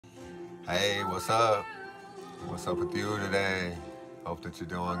Hey, what's up? What's up with you today? Hope that you're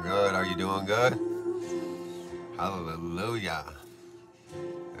doing good. Are you doing good? Hallelujah.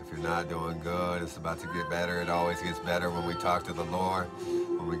 If you're not doing good, it's about to get better. It always gets better when we talk to the Lord,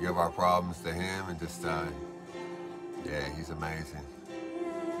 when we give our problems to Him, and just, yeah, He's amazing.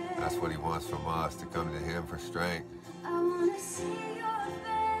 That's what He wants from us, to come to Him for strength.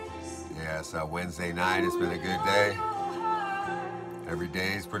 Yeah, it's Wednesday night. It's been a good day. Every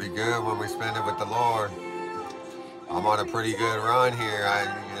day is pretty good when we spend it with the Lord. I'm on a pretty good run here.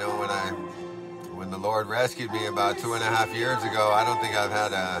 When the Lord rescued me about 2.5 years ago, I don't think I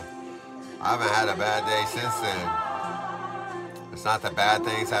haven't had a bad day since then. It's not that bad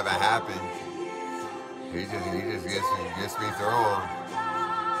things haven't happened. He just gets me through them.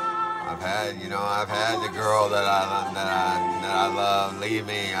 I've had the girl that I love leave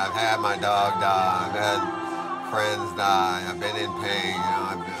me. I've had my dog die. I've had friends die. I've been in pain.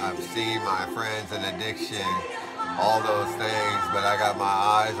 I've seen my friends in addiction. All those things, but I got my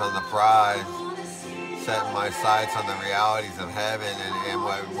eyes on the prize, setting my sights on the realities of heaven and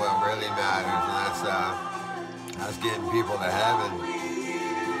what really matters, and that's getting people to heaven.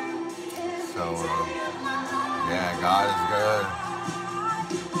 So yeah, God is good.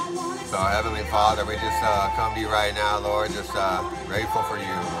 So Heavenly Father, we just come to you right now, Lord, just grateful for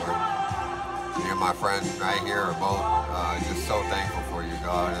you, Lord. Me and my friend right here are both just so thankful for you,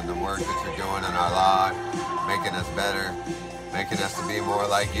 God, and the work that you're doing in our lives, making us better, making us to be more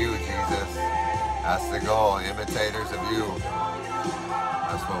like you, Jesus. That's the goal, imitators of you.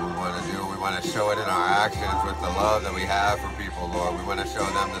 That's what we want to do. We want to show it in our actions with the love that we have for people, Lord. We want to show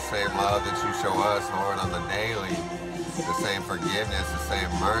them the same love that you show us, Lord, on the daily. The same forgiveness, the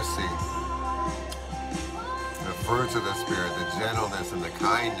same mercy. The fruits of the Spirit, the gentleness and the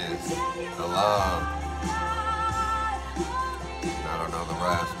kindness, the love. I don't know the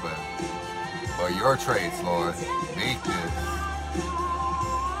rest, but your traits, Lord. Meekness.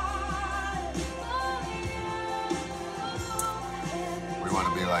 We want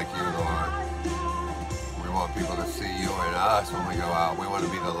to be like you, Lord. We want people to see you in us when we go out. We want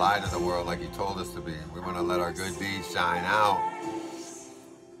to be the light of the world like you told us to be. We want to let our good deeds shine out.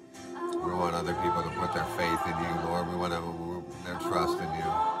 We want other people to put their faith in you, Lord. We want their trust in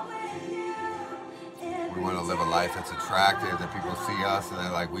you. We want to live a life that's attractive, that people see us and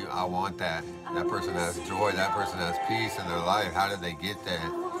they're like, I want that. That person has joy. That person has peace in their life. How did they get that?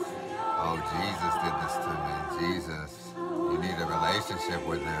 Oh, Jesus did this to me. Jesus, you need a relationship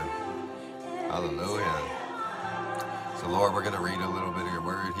with Him. Hallelujah. So Lord, we're going to read a little bit of your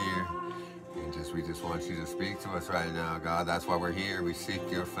word here. And we just want you to speak to us right now, God. That's why we're here. We seek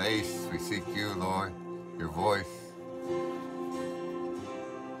your face. We seek you, Lord, your voice.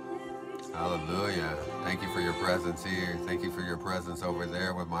 Hallelujah. Thank you for your presence here. Thank you for your presence over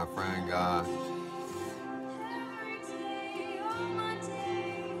there with my friend, God.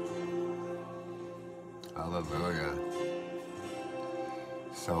 Hallelujah.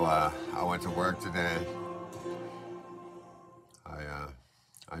 So I went to work today.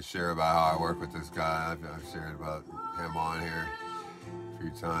 I share about how I work with this guy. I've shared about him on here a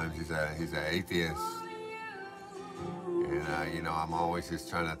few times. He's an atheist, and I'm always just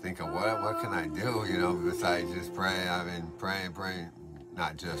trying to think of what can I do, besides just pray. I've been praying,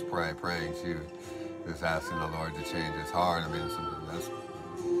 not just praying too, just asking the Lord to change his heart. I mean,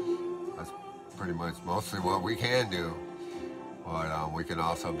 that's pretty much mostly what we can do. But we can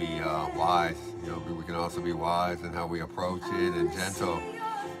also be wise. We can also be wise in how we approach it, and gentle.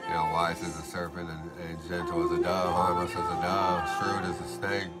 Wise as a serpent and gentle as a dove, harmless as a dove, shrewd as a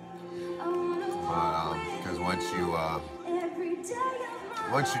snake. But because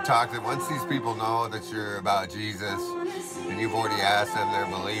once these people know that you're about Jesus, and you've already asked them their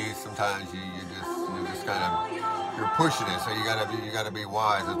beliefs, sometimes you're just kind of pushing it. So you gotta be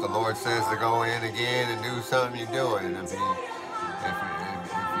wise. If the Lord says to go in again and do something, you do it. And if you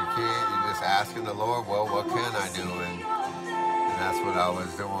can't, you're just asking the Lord, well, what can I do? And that's what I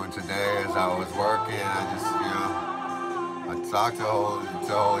was doing today as I was working. I talked to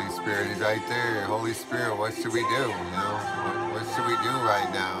Holy Spirit. He's right there. Holy Spirit, what should we do? What should we do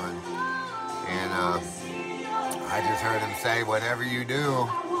right now? And I just heard him say, whatever you do,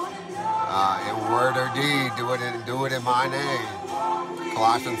 in word or deed, do it in my name.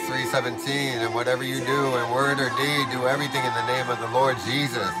 Colossians 3:17, and whatever you do in word or deed, do everything in the name of the Lord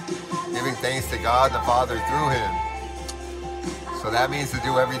Jesus, giving thanks to God the Father through him. So that means to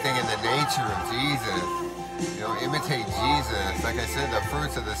do everything in the nature of Jesus. Imitate Jesus. Like I said, the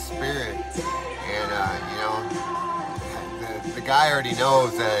fruits of the Spirit. And, the guy already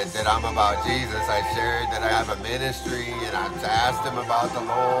knows that I'm about Jesus. I shared that I have a ministry, and I've asked him about the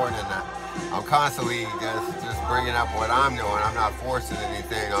Lord, and I'm constantly just bringing up what I'm doing. I'm not forcing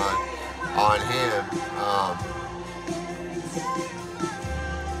anything on him.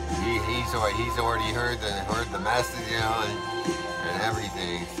 He's already heard the message, you know, and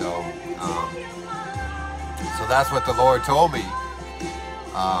everything. So that's what the Lord told me.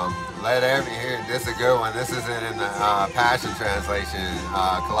 Let every here. This is a good one. This isn't in the Passion Translation,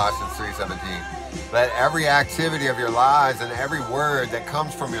 Colossians 3:17. Let every activity of your lives and every word that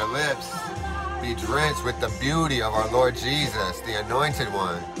comes from your lips be drenched with the beauty of our Lord Jesus, the Anointed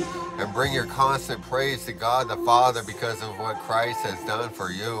One, and bring your constant praise to God the Father because of what Christ has done for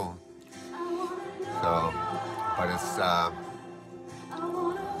you. So, but it's like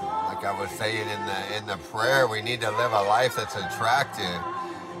I was saying in the prayer, we need to live a life that's attractive.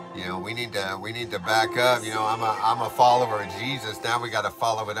 You know, we need to back up. You know, I'm a follower of Jesus. Now we got to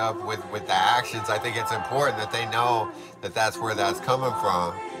follow it up with the actions. I think it's important that they know that that's where that's coming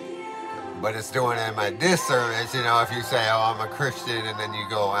from. But it's doing them a disservice, you know, if you say, oh, I'm a Christian, and then you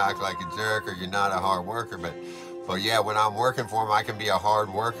go act like a jerk or you're not a hard worker. But yeah, when I'm working for him, I can be a hard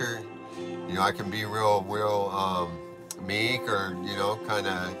worker. You know, I can be real meek, or, you know, kind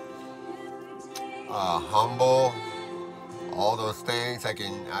of humble. All those things I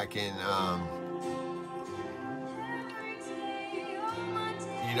can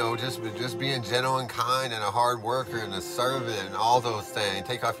you know, just being gentle and kind and a hard worker and a servant and all those things.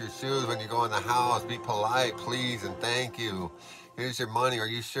 Take off your shoes when you go in the house. Be polite, please, and thank you. Here's your money. Are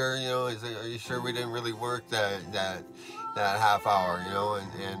you sure? You know, are you sure we didn't really work that half hour? You know,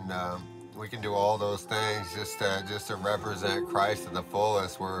 and we can do all those things just to represent Christ to the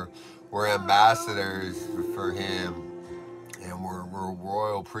fullest. We're ambassadors for Him. And we're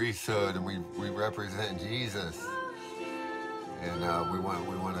royal priesthood, and we represent Jesus, and we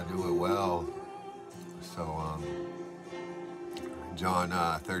want to do it well. So John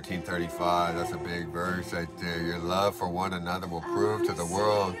 13:35, that's a big verse right there. Your love for one another will prove to the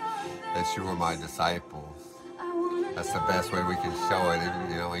world that you are my disciples. That's the best way we can show it.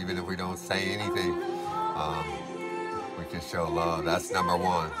 You know, even if we don't say anything, we can show love. That's number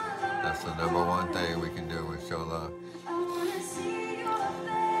one. That's the number one thing we can do, is show love.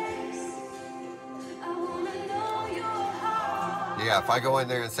 Yeah, if I go in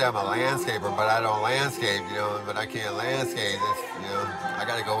there and say I'm a landscaper, but I don't landscape, you know, but I can't landscape, you know, I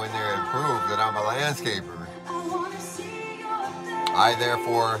got to go in there and prove that I'm a landscaper. I,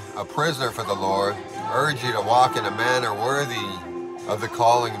 therefore, a prisoner for the Lord, urge you to walk in a manner worthy of the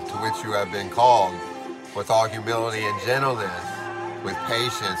calling to which you have been called, with all humility and gentleness, with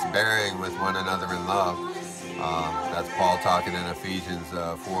patience, bearing with one another in love. That's Paul talking in Ephesians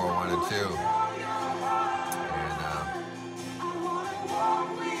 4:1 and 2.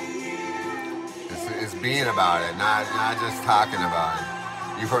 It's being about it, not just talking about it.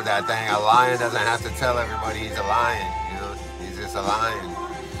 You've heard that thing, a lion doesn't have to tell everybody he's a lion, you know, he's just a lion.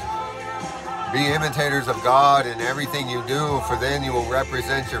 Be imitators of God in everything you do, for then you will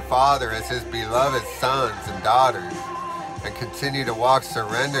represent your Father as His beloved sons and daughters, and continue to walk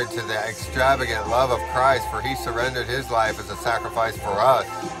surrendered to the extravagant love of Christ, for He surrendered His life as a sacrifice for us.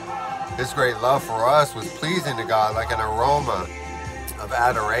 His great love for us was pleasing to God, like an aroma of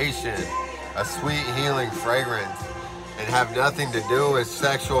adoration, a sweet healing fragrance, and have nothing to do with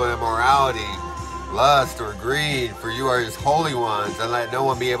sexual immorality, lust, or greed, for you are His holy ones, and let no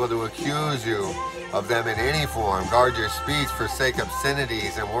one be able to accuse you of them in any form. Guard your speech, forsake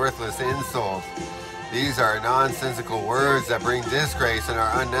obscenities and worthless insults. These are nonsensical words that bring disgrace and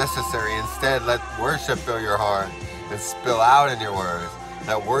are unnecessary. Instead, let worship fill your heart and spill out in your words.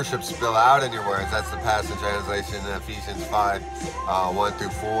 Let worship spill out in your words. That's the Passion Translation in Ephesians 5:1 through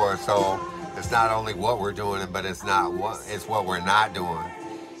 4. So it's not only what we're doing, but it's what we're not doing.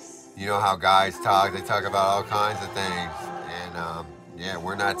 You know how guys talk, they talk about all kinds of things. And yeah,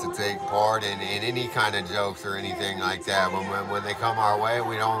 we're not to take part in any kind of jokes or anything like that. When they come our way,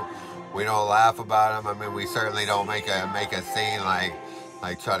 we don't laugh about them. I mean, we certainly don't make a scene like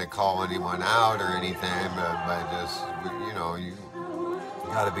try to call anyone out or anything, but just, you know, you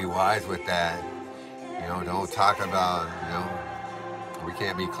got to be wise with that. You know, don't talk about, you know, we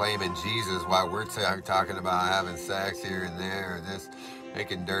can't be claiming Jesus while we're talking about having sex here and there, or just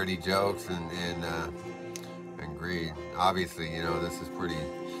making dirty jokes and greed. Obviously, you know, this is pretty,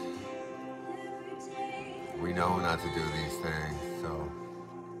 we know not to do these things, so,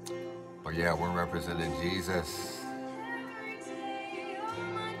 but yeah, we're representing Jesus.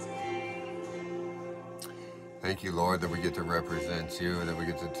 Thank you, Lord, that we get to represent you, that we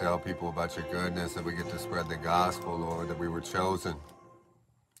get to tell people about your goodness, that we get to spread the gospel, Lord, that we were chosen.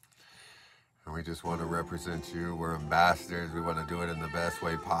 And we just want to represent you. We're ambassadors. We want to do it in the best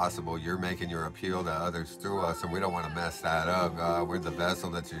way possible. You're making your appeal to others through us, and we don't want to mess that up, God. We're the vessel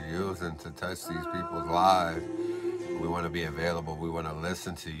that you're using to touch these people's lives. We want to be available. We want to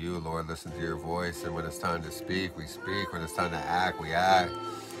listen to you, Lord, listen to your voice. And when it's time to speak, we speak. When it's time to act, we act.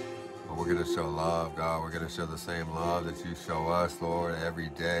 But we're going to show love, God. We're going to show the same love that you show us, Lord, every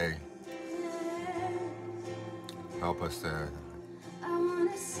day. Help us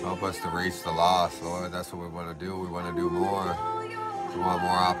to reach the lost, Lord. That's what we want to do. We want to do more. We want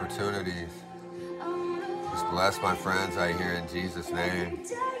more opportunities. Just bless my friends right here in Jesus' name.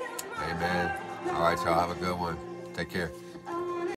 Amen. All right, y'all. Have a good one. Take care.